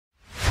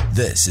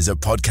This is a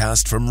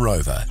podcast from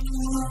Rover.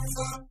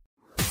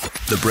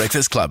 The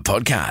Breakfast Club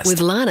Podcast.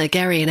 With Lana,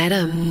 Gary and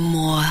Adam.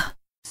 More.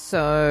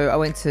 So I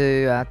went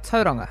to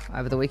Tauranga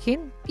over the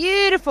weekend.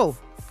 Beautiful.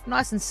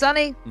 Nice and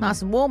sunny,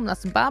 nice and warm,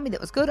 nice and balmy. That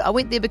was good. I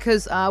went there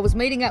because I was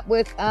meeting up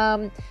with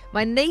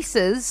my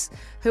nieces,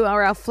 who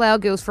are our flower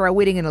girls for our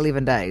wedding in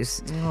 11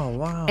 days. Oh,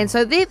 wow. And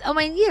so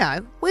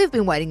we've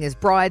been waiting as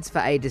brides for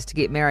ages to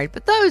get married,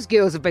 but those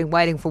girls have been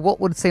waiting for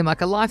what would seem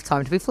like a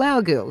lifetime to be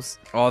flower girls.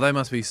 Oh, they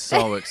must be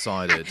so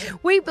excited.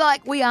 We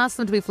asked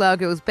them to be flower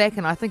girls back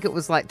in, I think it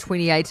was like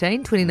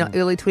 2018,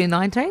 early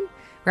 2019.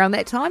 Around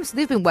that time, so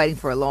they've been waiting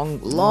for a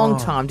long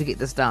time to get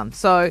this done.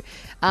 So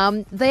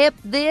they're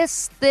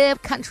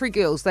country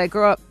girls. They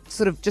grew up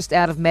sort of just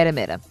out of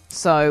Matamata.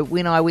 So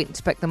when I went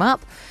to pick them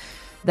up,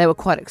 they were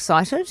quite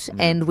excited,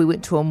 and we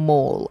went to a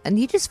mall. And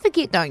you just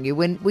forget, don't you,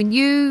 when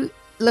you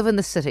live in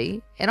the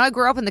city, and I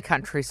grew up in the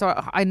country, so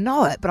I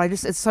know it, but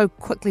it's so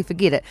quickly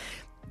forget it.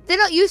 They're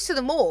not used to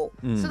the mall,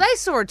 so they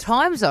saw a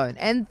time zone,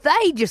 and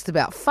they just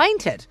about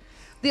fainted.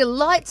 The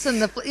lights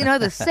and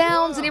the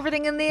sounds and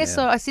everything in there. Yeah.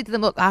 So I said to them,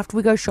 look, after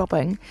we go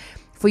shopping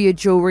for your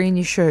jewellery and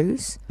your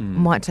shoes, I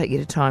might take you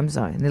to Time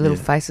Zone. And their little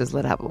faces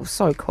lit up. It was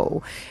so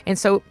cool. And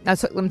so I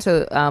took them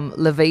to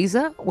La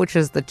Visa, which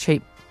is the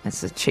cheap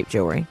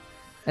jewellery.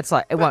 It's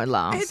like, it won't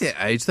last. At their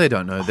age, they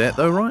don't know that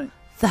though, right?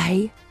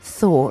 They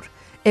thought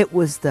it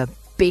was the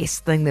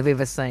best thing they've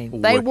ever seen.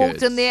 They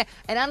walked in there,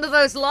 and under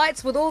those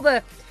lights with all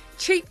the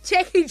cheap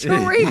tacky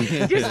jewellery,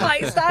 just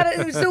like started,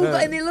 it was all,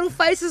 and their little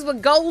faces were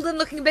golden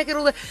looking back at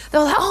all the, they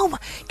were like, oh,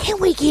 can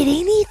we get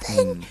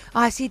anything?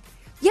 I said,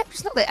 yep,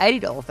 it's not that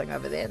 $80 thing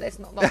over there, that's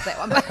not that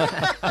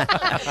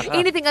one.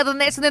 Anything other than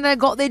that. So then they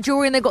got their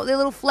jewellery and they got their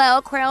little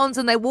flower crowns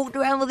and they walked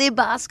around with their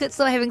baskets.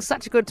 They were having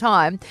such a good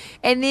time.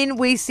 And then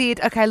we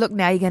said, okay, look,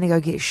 now you're going to go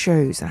get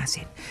shoes. And I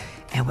said,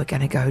 and we're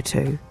going to go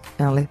to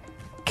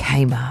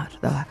Kmart.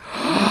 They're like,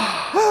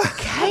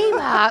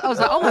 Kmart. I was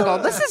like, oh my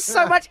God, this is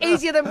so much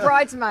easier than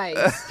bridesmaids.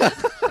 So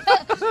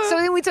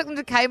then we took them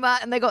to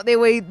Kmart and they got the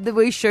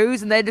wee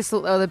shoes, and they just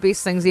thought they were the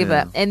best things ever.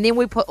 Yeah. And then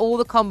we put all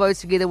the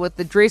combos together with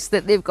the dress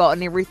that they've got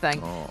and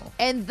everything. Oh.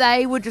 And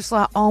they were just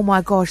like, oh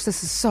my gosh,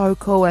 this is so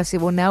cool. I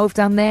said, well, now we've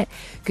done that,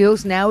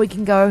 girls, now we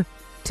can go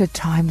to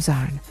Time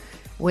Zone.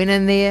 Went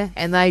in there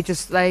and they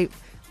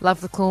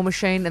loved the claw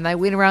machine, and they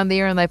went around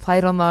there and they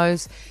played on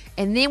those.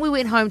 And then we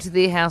went home to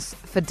their house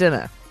for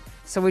dinner.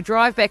 So we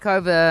drive back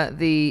over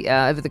the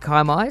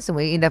Kaimais and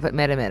we end up at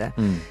Matamata.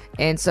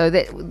 And so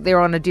they're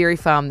on a dairy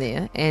farm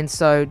there. And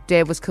so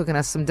Dad was cooking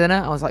us some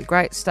dinner. I was like,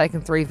 great, steak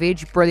and 3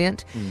 veg,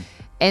 brilliant.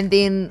 And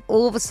then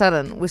all of a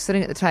sudden, we're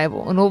sitting at the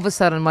table, and all of a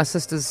sudden my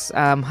sister's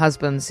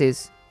husband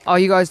says, oh,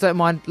 you guys don't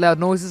mind loud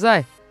noises,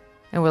 eh?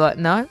 And we're like,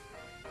 no.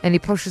 And he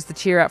pushes the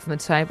chair out from the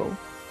table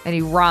and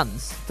he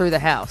runs through the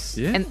house.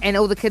 Yeah. And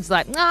all the kids are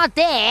like, oh,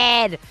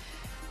 Dad.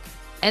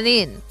 And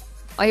then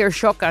I hear a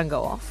shotgun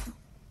go off.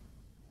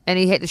 And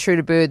he had to shoot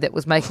a bird that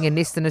was making a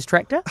nest in his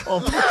tractor. I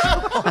was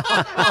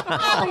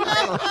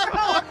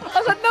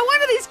like, no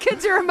wonder these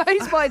kids are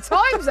amazed by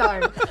Time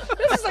Zone.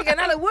 This is like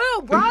another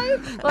world, bro.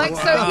 Like,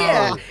 wow. So,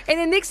 yeah. And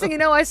the next thing you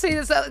know, I see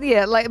this,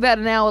 like about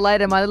an hour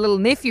later, my little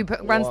nephew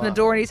runs in the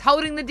door and he's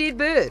holding the dead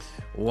bird.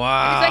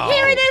 Wow. And he's like,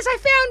 here it is, I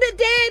found it,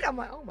 Dad. I'm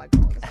like, oh my God.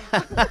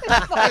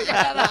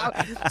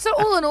 So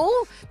all in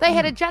all, they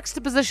had a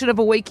juxtaposition of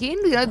a weekend,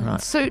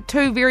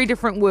 two very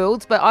different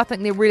worlds, but I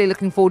think they're really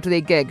looking forward to their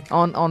gig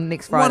on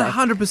next Friday.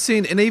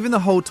 100%, and even the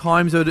whole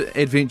Time Zone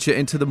adventure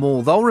into the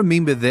mall, they'll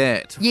remember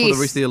that for the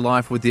rest of their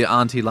life with their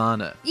Auntie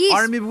Lana. Yes.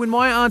 I remember when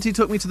my auntie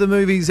took me to the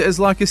movies as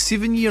like a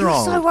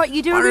 7-year-old. You're so right,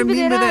 you do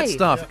remember that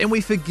stuff, and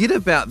we forget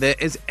about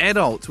that as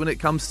adults when it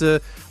comes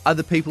to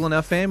other people in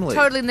our family.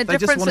 Totally, and the they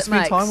difference just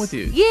want to spend time with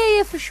you.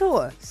 Yeah, for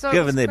sure. So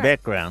given their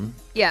background,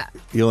 yeah,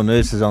 your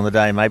nurses on the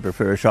day may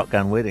prefer a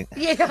shotgun wedding.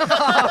 Yeah, he's been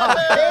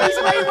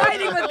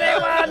waiting with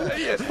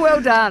that one.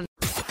 Well done.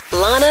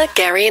 Lana,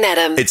 Gary and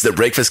Adam. It's the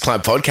Breakfast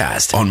Club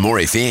Podcast on More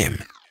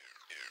FM.